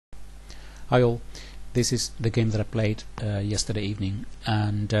Hi all, this is the game that I played yesterday evening,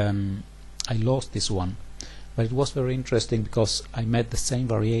 and I lost this one, but it was very interesting because I met the same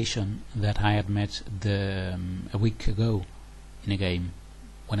variation that I had met a week ago in a game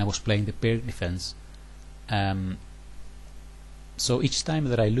when I was playing the Pyrrhic defense. So each time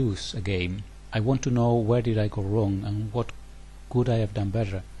that I lose a game, I want to know where did I go wrong and what could I have done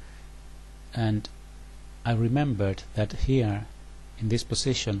better. And I remembered that here in this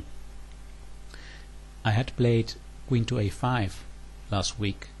position I had played queen to a5 last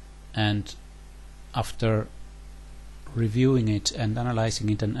week, and after reviewing it and analyzing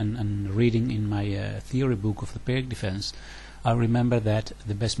it and reading in my theory book of the Pyrrhic defense, I remember that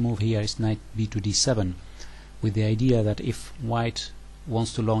the best move here is knight b to d7, with the idea that if white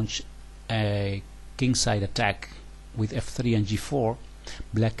wants to launch a kingside attack with f3 and g4,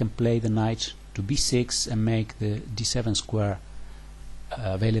 black can play the knight to b6 and make the d7 square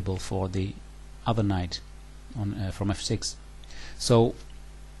available for the other knight on from f6. So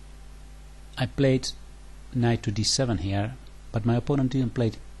I played knight to d7 here, but my opponent didn't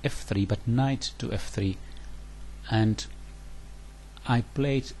play f3 but knight to f3, and I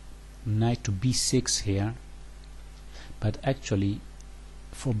played knight to b6 here, but actually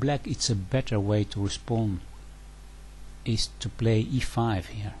for black it's a better way to respond is to play e5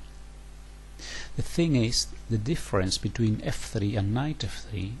 here. The thing is, the difference between f3 and knight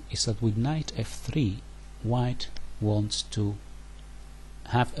f3 is that with knight f3 white wants to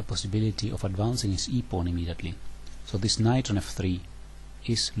have a possibility of advancing his e-pawn immediately. So this knight on f3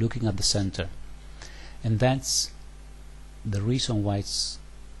 is looking at the center, and that's the reason why it's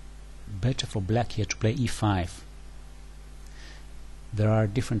better for black here to play e5. There are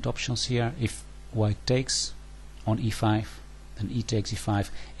different options here. If white takes on e5, then e takes e5.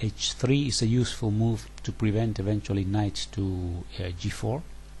 h3 is a useful move to prevent eventually knight to g4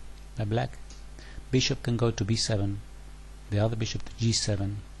 by black. Bishop can go to b7, the other bishop to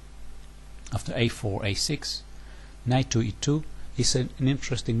g7. After a4, a6, knight to e2 is an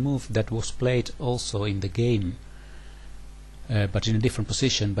interesting move that was played also in the game, but in a different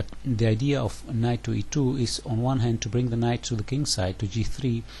position. But the idea of knight to e2 is on one hand to bring the knight to the king side to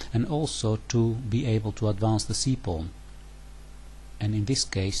g3, and also to be able to advance the c-pawn. And in this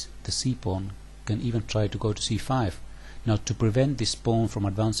case the c-pawn can even try to go to c5. Now, to prevent this pawn from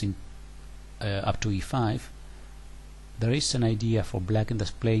advancing up to e5, there is an idea for black, and that's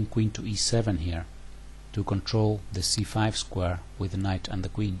playing queen to e7 here to control the c5 square with the knight and the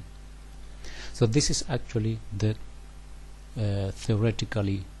queen. So this is actually the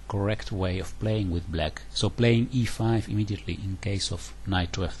theoretically correct way of playing with black. So playing e5 immediately in case of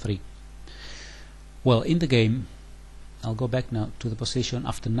knight to f3. Well, in the game, I'll go back now to the position.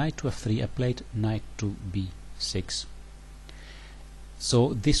 After knight to f3 I played knight to b6.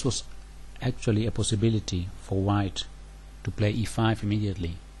 So this was actually a possibility for white to play e5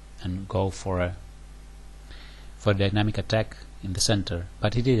 immediately and go for a dynamic attack in the center,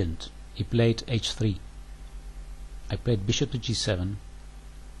 but he didn't. He played h3. I played bishop to g7,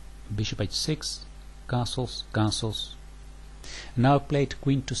 bishop h6, castles, castles. Now I played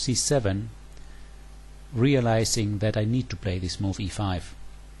queen to c7, realizing that I need to play this move e5.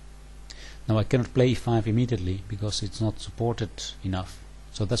 Now I cannot play e5 immediately because it's not supported enough,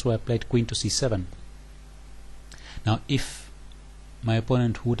 so that's why I played queen to c7. Now if my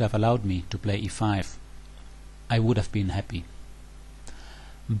opponent would have allowed me to play e5, I would have been happy,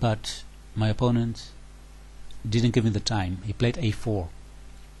 but my opponent didn't give me the time. He played a4.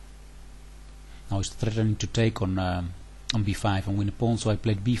 Now he's threatening to take on b5 and win a pawn, so I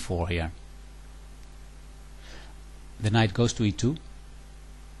played b4 here. The knight goes to e2,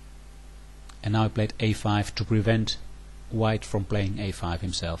 and now I played a5 to prevent white from playing a5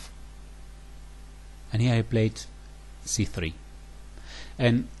 himself. And here I played c3,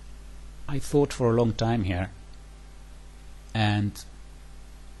 and I thought for a long time here, and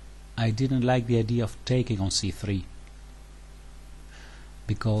I didn't like the idea of taking on c3,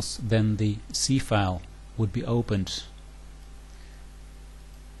 because then the c file would be opened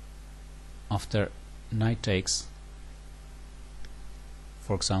after knight takes,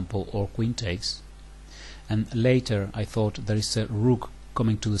 for example, or queen takes, and later I thought there is a rook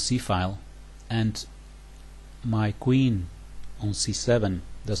coming to the c file, and my queen on c7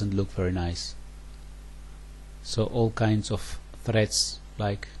 doesn't look very nice. So all kinds of threats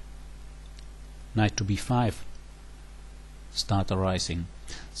like knight to b5 start arising.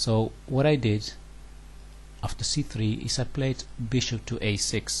 So what I did after c3 is I played bishop to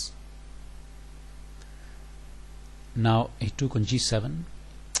a6. Now he took on g7.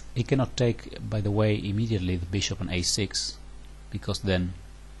 He cannot take, by the way, immediately the bishop on a6, because then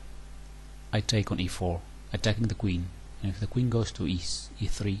I take on e4, attacking the queen, and if the queen goes to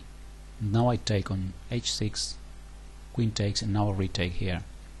e3, now I take on h6, queen takes, and now I retake here.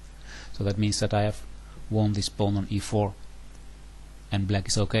 So that means that I have won this pawn on e4, and black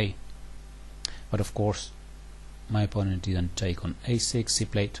is okay. But of course my opponent didn't take on a6, he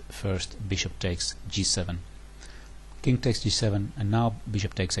played first bishop takes g7, king takes g7, and now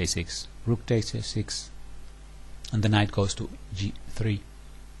bishop takes a6, rook takes a6, and the knight goes to g3.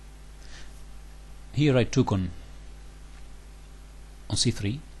 Here I took on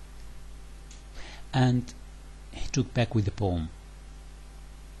c3, and he took back with the pawn,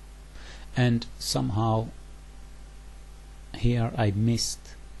 and somehow here I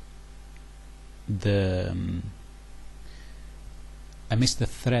missed the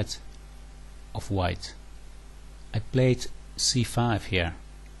threat of white. I played c5 here,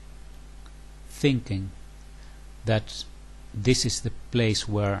 thinking that this is the place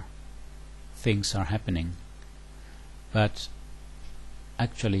where things are happening, but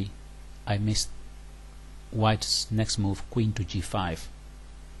actually I missed white's next move, queen to g5.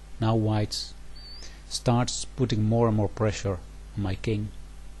 Now white starts putting more and more pressure on my king,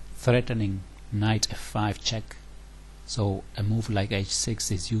 threatening knight f5 check, so a move like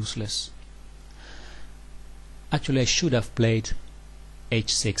h6 is useless. Actually I should have played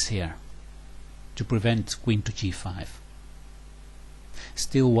h6 here to prevent queen to g5.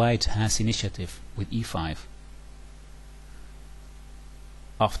 Still white has initiative with e5.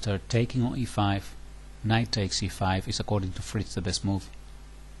 After taking on e5, knight takes e5 is according to Fritz the best move,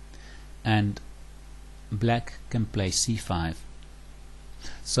 and black can play c5.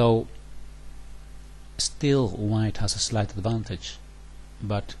 So still white has a slight advantage,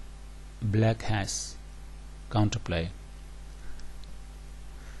 but black has counterplay.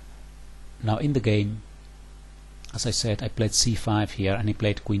 Now in the game, as I said, I played c5 here and he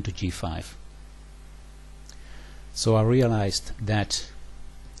played queen to g5. So I realized that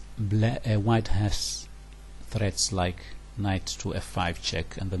white has threats like knight to f5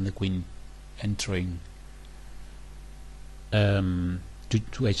 check, and then the queen entering to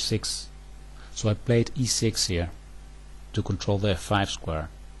h6. So I played e6 here to control the f5 square.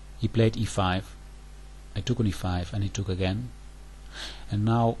 He played e5, I took on e5, and he took again, and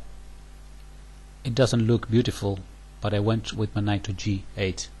now it doesn't look beautiful, but I went with my knight to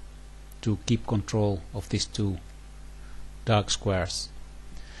g8 to keep control of these two dark squares.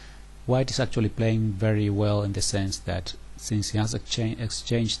 White is actually playing very well in the sense that since he has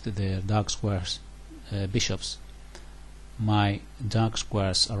exchanged the dark squares bishops, my dark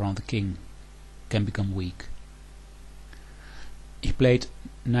squares around the king can become weak. He played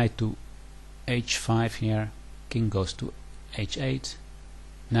knight to h5 here, king goes to h8,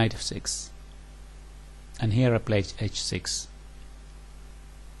 knight f6, and here I played h6,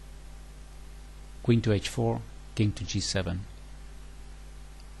 queen to h4, king to g7,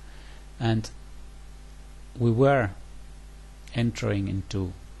 and we were entering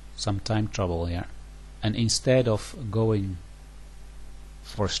into some time trouble here, and instead of going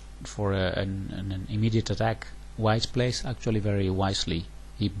for an immediate attack, white plays actually very wisely.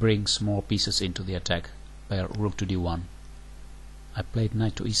 He brings more pieces into the attack by rook to d1. I played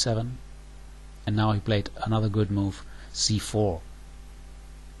knight to e7, and now he played another good move, c4,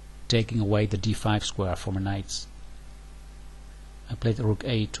 taking away the d5 square for my knights. I played rook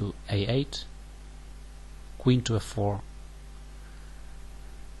a to a8, queen to f4.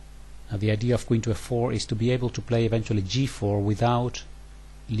 Now the idea of queen to f4 is to be able to play eventually g4 without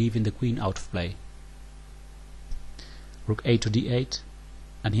leaving the queen out of play. Rook a to d8,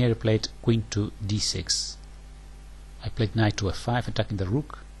 and here I played queen to d6. I played knight to f5 attacking the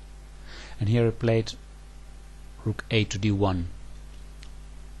rook, and here I played rook a to d1,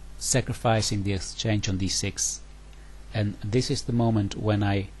 sacrificing the exchange on d6. And this is the moment when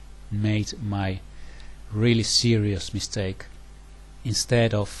I made my really serious mistake.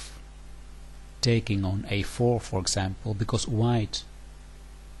 Instead of taking on a4, for example, because white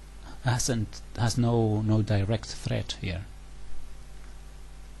has no direct threat here,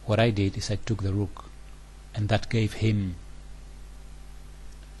 what I did is I took the rook, and that gave him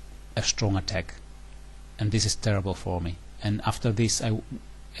a strong attack, and this is terrible for me. And after this I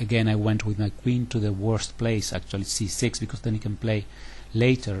went with my queen to the worst place, actually c6, because then he can play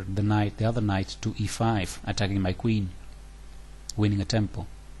later the other knight to e5, attacking my queen, winning a tempo.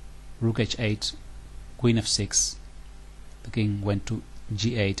 Rook h8, queen f6, the king went to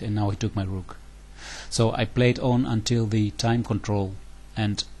g8, and now he took my rook. So I played on until the time control,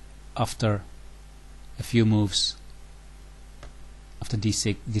 and after a few moves, after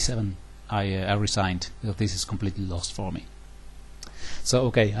d6, d7, I resigned, because this is completely lost for me. So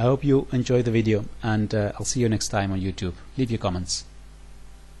okay, I hope you enjoyed the video, and I'll see you next time on YouTube. Leave your comments.